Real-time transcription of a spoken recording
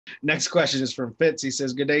Next question is from Fitz. He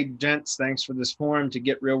says, good day, gents. Thanks for this forum to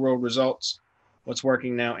get real world results. What's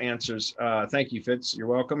working now? Answers. Thank you, Fitz. You're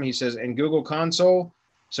welcome. He says, in Google Console,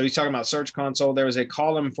 so he's talking about Search Console, there is a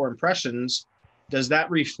column for impressions. Does that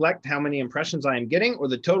reflect how many impressions I am getting or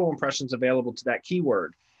the total impressions available to that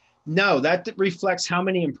keyword? No, that reflects how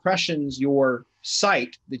many impressions your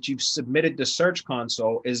site that you've submitted to Search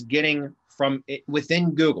Console is getting from it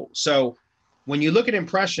within Google. So when you look at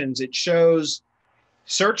impressions, it shows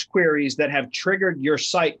search queries that have triggered your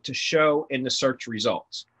site to show in the search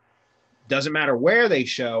results. Doesn't matter where they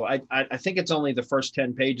show. I think it's only the first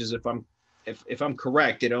 10 pages. If I'm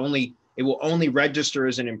correct, it will only register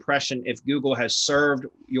as an impression if Google has served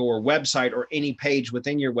your website or any page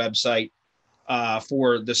within your website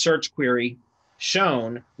for the search query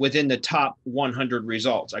shown within the top 100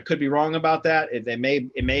 results. I could be wrong about that. It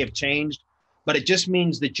may have changed, but it just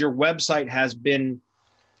means that your website has been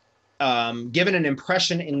given an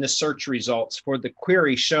impression in the search results for the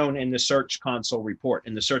query shown in the Search Console report,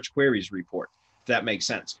 in the search queries report, if that makes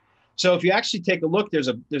sense. So if you actually take a look, there's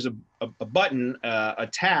a button, a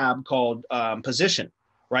tab called position,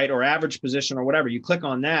 right? Or average position or whatever. You click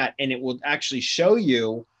on that and it will actually show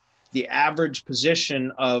you the average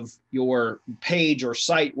position of your page or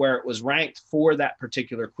site where it was ranked for that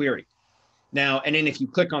particular query. Now, and then if you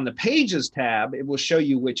click on the pages tab, it will show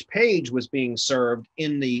you which page was being served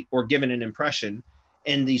or given an impression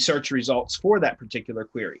in the search results for that particular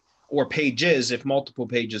query, or pages if multiple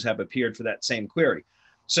pages have appeared for that same query.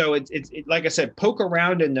 So it's like I said, poke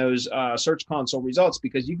around in those Search Console results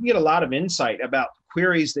because you can get a lot of insight about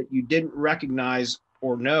queries that you didn't recognize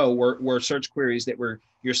or know were search queries that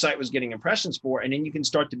your site was getting impressions for. And then you can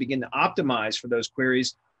start to begin to optimize for those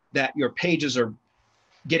queries that your pages are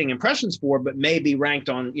getting impressions for, but may be ranked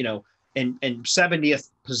on, in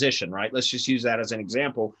 70th position, right? Let's just use that as an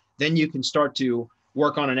example. Then you can start to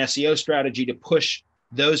work on an SEO strategy to push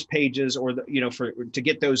those pages or to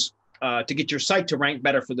get your site to rank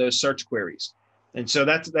better for those search queries. And so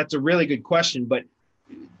that's a really good question, but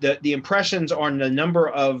the impressions are the number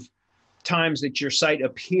of times that your site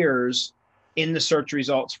appears in the search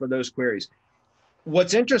results for those queries.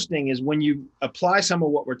 What's interesting is when you apply some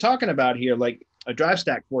of what we're talking about here, like a drive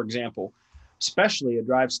stack, for example, especially a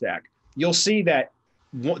drive stack, you'll see that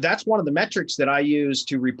that's one of the metrics that I use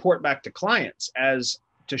to report back to clients as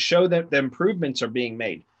to show that the improvements are being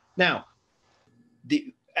made. Now,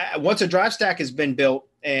 once a drive stack has been built,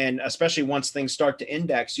 and especially once things start to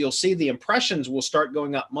index, you'll see the impressions will start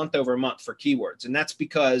going up month over month for keywords. And that's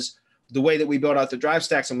because the way that we build out the drive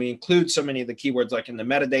stacks and we include so many of the keywords like in the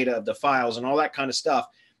metadata of the files and all that kind of stuff.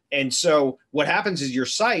 And so what happens is your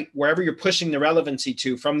site, wherever you're pushing the relevancy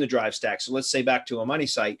to from the drive stack, so let's say back to a money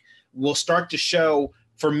site, will start to show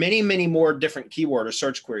for many, many more different keyword or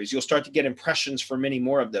search queries. You'll start to get impressions for many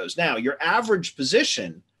more of those. Now, your average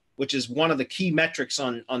position, which is one of the key metrics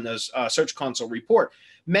on those Search Console report,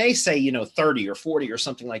 may say 30 or 40 or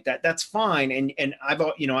something like that. That's fine. And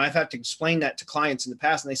I've had to explain that to clients in the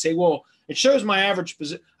past, and they say, well, it shows my average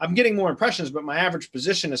position. I'm getting more impressions, but my average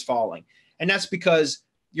position is falling, and that's because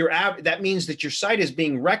that means that your site is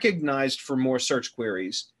being recognized for more search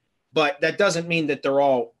queries, but that doesn't mean that they're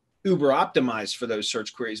all uber optimized for those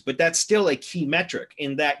search queries. But that's still a key metric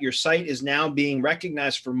in that your site is now being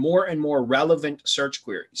recognized for more and more relevant search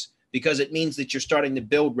queries, because it means that you're starting to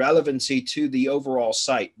build relevancy to the overall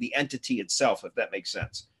site, the entity itself, if that makes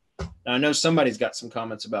sense. Now, I know somebody's got some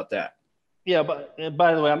comments about that. Yeah, but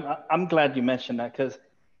by the way, I'm glad you mentioned that, because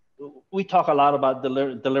we talk a lot about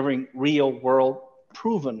delivering real world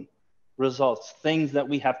proven results, things that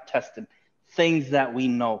we have tested, things that we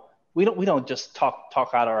know. We don't just talk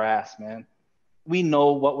out our ass, man. We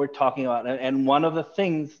know what we're talking about. And one of the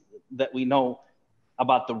things that we know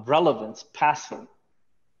about the relevance passing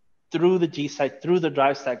through the G site, through the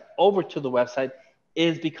drive stack over to the website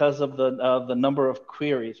is because of the number of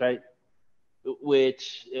queries, right?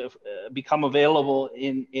 Which become available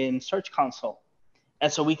in Search Console.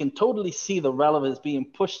 And so we can totally see the relevance being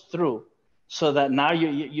pushed through, so that now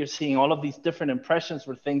you're seeing all of these different impressions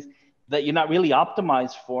for things that you're not really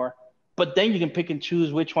optimized for, but then you can pick and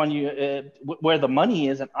choose which one where the money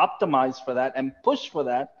is and optimize for that and push for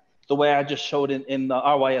that, the way I just showed in the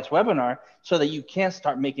RYS webinar, so that you can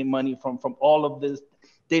start making money from all of this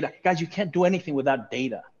data. Guys, you can't do anything without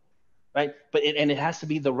data, right? But it has to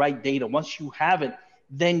be the right data. Once you have it,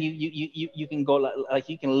 then you can go like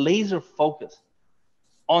you can laser focus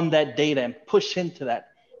on that data and push into that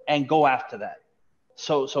and go after that.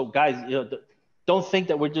 So guys, don't think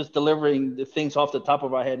that we're just delivering the things off the top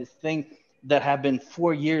of our head. It's things that have been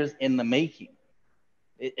 4 years in the making.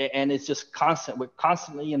 And it's just constant. We're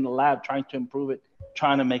constantly in the lab trying to improve it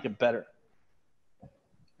trying to make it better.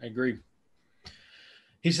 I agree.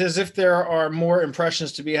 He says, if there are more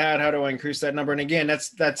impressions to be had, how do I increase that number? And again,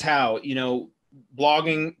 that's how,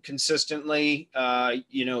 blogging consistently,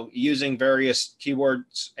 using various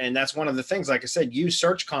keywords. And that's one of the things, like I said, use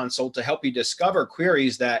Search Console to help you discover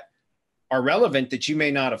queries that are relevant that you may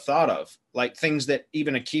not have thought of, like things that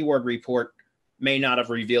even a keyword report may not have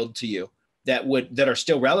revealed to you that are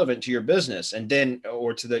still relevant to your business, and then,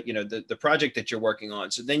 or to the project that you're working on.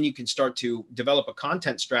 So then you can start to develop a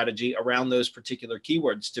content strategy around those particular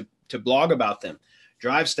keywords to blog about them.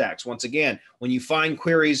 Drive stacks. Once again, when you find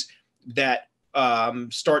queries that that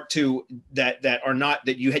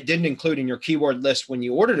you didn't include in your keyword list when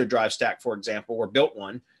you ordered a drive stack, for example, or built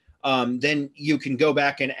one, then you can go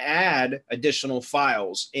back and add additional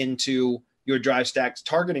files into your drive stacks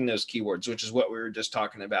targeting those keywords, which is what we were just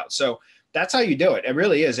talking about. So that's how you do it. It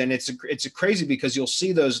really is. And it's crazy because you'll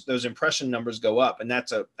see those impression numbers go up. And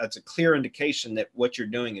that's a clear indication that what you're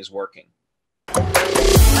doing is working.